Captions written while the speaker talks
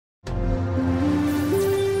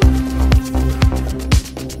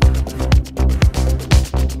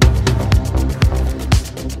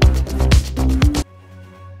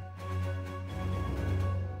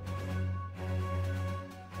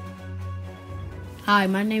Hi,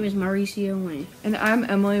 my name is Mauricio Wayne. And I'm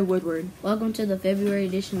Emily Woodward. Welcome to the February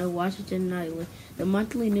edition of Washington Nightly, the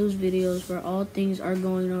monthly news videos for all things are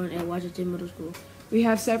going on at Washington Middle School. We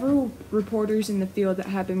have several reporters in the field that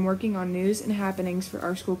have been working on news and happenings for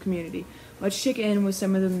our school community. Let's check in with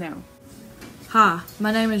some of them now. Hi,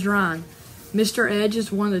 my name is Ryan. Mr. Edge is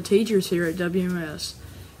one of the teachers here at WMS.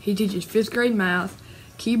 He teaches 5th grade math,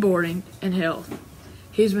 keyboarding, and health.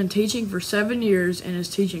 He's been teaching for 7 years in his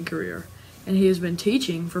teaching career, and he has been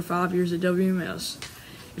teaching for 5 years at WMS.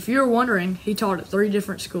 If you're wondering, he taught at 3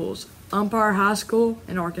 different schools: Umpire High School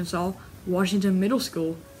in Arkansas, Washington Middle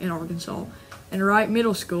School in Arkansas, and Wright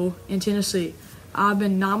Middle School in Tennessee. I've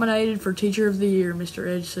been nominated for Teacher of the Year, Mr.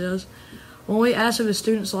 Edge says. When we asked if his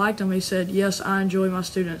students liked him, he said, "Yes, I enjoy my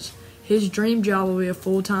students. His dream job will be a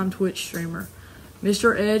full-time Twitch streamer."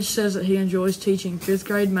 Mr. Edge says that he enjoys teaching 5th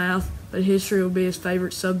grade math, but history will be his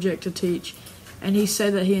favorite subject to teach, and he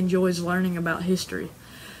said that he enjoys learning about history.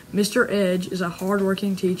 Mr. Edge is a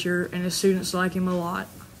hard-working teacher, and his students like him a lot.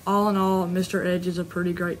 All in all, Mr. Edge is a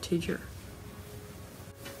pretty great teacher.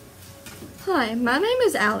 Hi, my name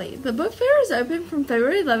is Allie. The book fair is open from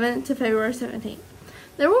February 11th to February 17th.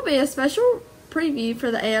 There will be a special preview for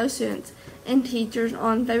the AO students and teachers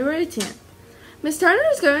on February 10th. Ms. Turner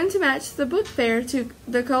is going to match the book fair to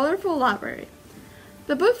the colorful library.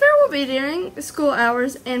 The book fair will be during school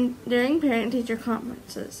hours and during parent-teacher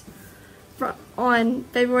conferences on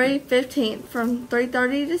February 15th from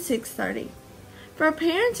 3:30 to 6:30. For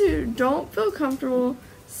parents who don't feel comfortable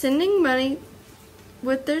sending money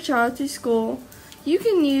with their child to school, you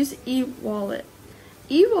can use eWallet.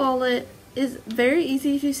 eWallet is very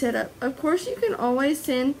easy to set up. Of course, you can always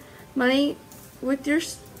send money with your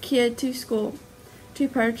kid to school to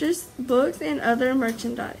purchase books and other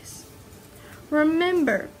merchandise.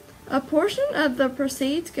 Remember, a portion of the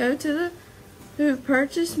proceeds go to the who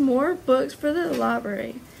purchase more books for the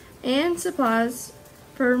library and supplies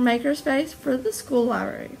for makerspace for the school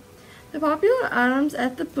library. The popular items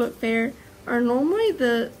at the book fair are normally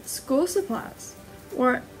the school supplies,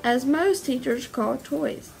 or as most teachers call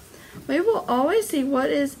toys. We will always see what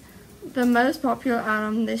is the most popular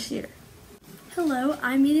item this year. Hello,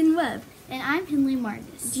 I'm Eden Webb. And I'm Henley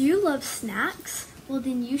Marcus. Do you love snacks? Well,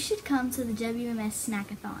 then you should come to the WMS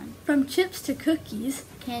Snackathon. From chips to cookies,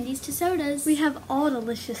 Candies to sodas. we have all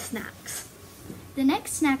delicious snacks. The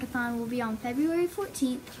next Snackathon will be on February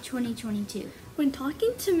 14th, 2022. When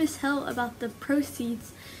talking to Miss Hill about the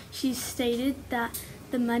proceeds, she stated that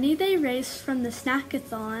the money they raise from the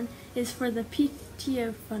Snackathon is for the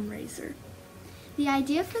PTO fundraiser. The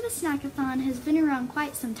idea for the Snackathon has been around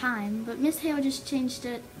quite some time, but Miss Hale just changed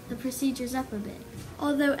the procedures up a bit.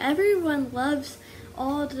 Although everyone loves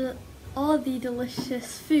all the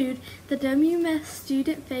delicious food, the WMS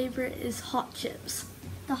student favorite is hot chips.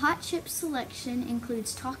 The hot chip selection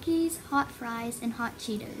includes Takis, hot fries, and hot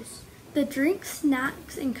Cheetos. The drinks,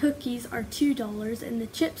 snacks, and cookies are $2, and the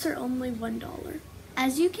chips are only $1.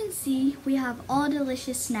 As you can see, we have all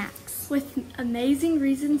delicious snacks with amazing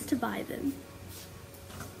reasons to buy them.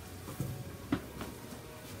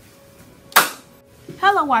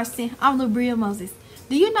 Hello, Washington. I'm Labria Moses.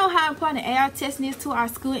 Do you know how important AR testing is to our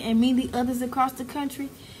school and many others across the country?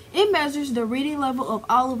 It measures the reading level of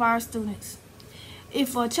all of our students.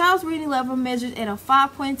 If a child's reading level measures at a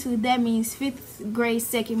 5.2, that means 5th grade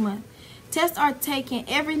second month. Tests are taken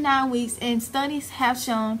every 9 weeks, and studies have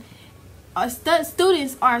shown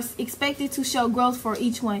students are expected to show growth for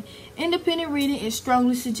each one. Independent reading is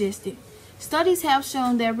strongly suggested. Studies have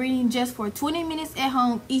shown that reading just for 20 minutes at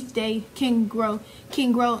home each day can grow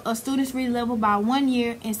a student's reading level by 1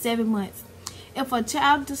 year and 7 months. If a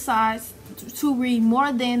child decides to read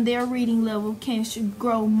more than their reading level can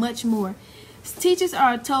grow much more. Teachers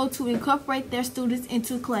are told to incorporate their students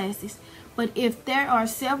into classes, but if there are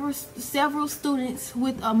several students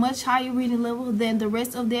with a much higher reading level than the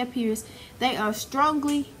rest of their peers, they are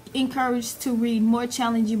strongly encouraged to read more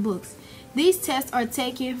challenging books. These tests are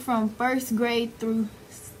taken from 1st grade through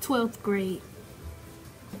 12th grade.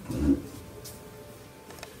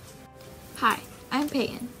 Hi, I'm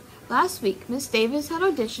Peyton. Last week, Miss Davis had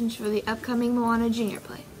auditions for the upcoming Moana Junior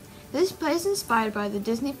play. This play is inspired by the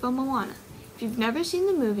Disney film Moana. If you've never seen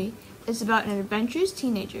the movie, it's about an adventurous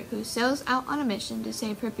teenager who sails out on a mission to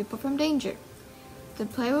save her people from danger. The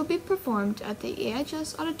play will be performed at the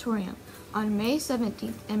EHS Auditorium on May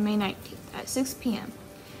 17th and May 19th at 6 p.m.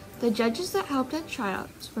 The judges that helped at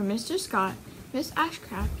tryouts were Mr. Scott, Miss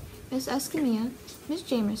Ashcraft, Miss Escamilla, Miss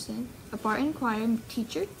Jamerson, a Barton choir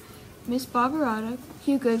teacher, Miss Barbarata,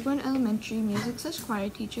 Hugh Goodwin Elementary Music Choir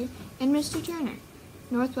teacher, and Mr. Turner,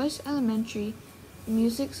 Northwest Elementary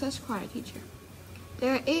Music Choir teacher.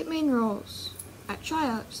 There are 8 main roles At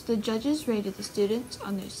tryouts, the judges rated the students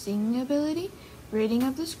on their singing ability, reading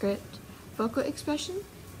of the script, vocal expression,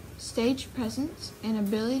 stage presence, and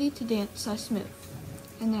ability to dance/move,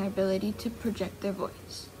 and their ability to project their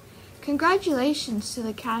voice. Congratulations to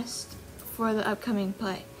the cast for the upcoming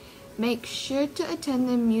play. Make sure to attend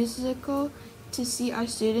the musical to see our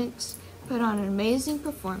students put on an amazing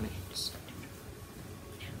performance.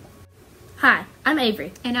 Hi, I'm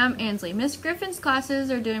Avery. And I'm Ansley. Miss Griffin's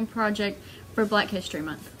classes are doing a project for Black History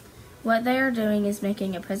Month. What they are doing is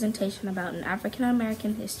making a presentation about an African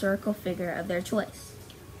American historical figure of their choice.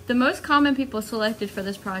 The most common people selected for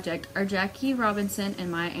this project are Jackie Robinson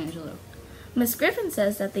and Maya Angelou. Miss Griffin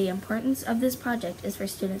says that the importance of this project is for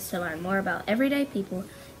students to learn more about everyday people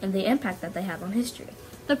and the impact that they have on history.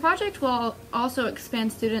 The project will also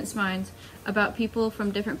expand students' minds about people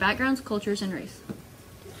from different backgrounds, cultures, and race.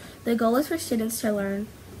 The goal is for students to learn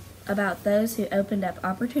about those who opened up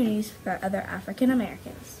opportunities for other African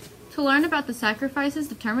Americans. To learn about the sacrifices,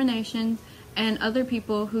 determination, and other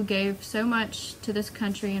people who gave so much to this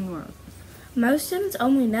country and world. Most students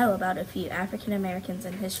only know about a few African Americans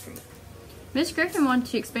in history. Ms. Griffin wanted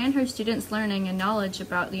to expand her students' learning and knowledge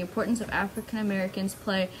about the importance of African Americans'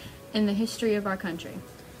 play in the history of our country.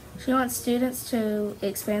 She wants students to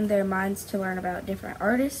expand their minds to learn about different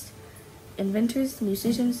artists, inventors,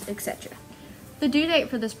 musicians, etc. The due date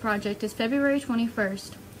for this project is February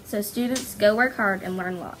 21st. So students, go work hard and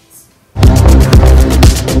learn lots.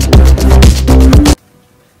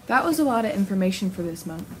 That was a lot of information for this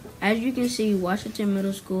month. As you can see, Washington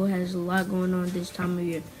Middle School has a lot going on this time of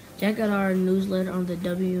year. Check out our newsletter on the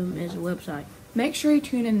WMS website. Make sure you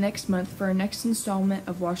tune in next month for our next installment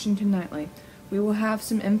of Washington Nightly. We will have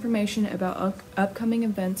some information about upcoming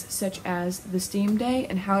events such as the STEAM Day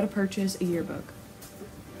and how to purchase a yearbook.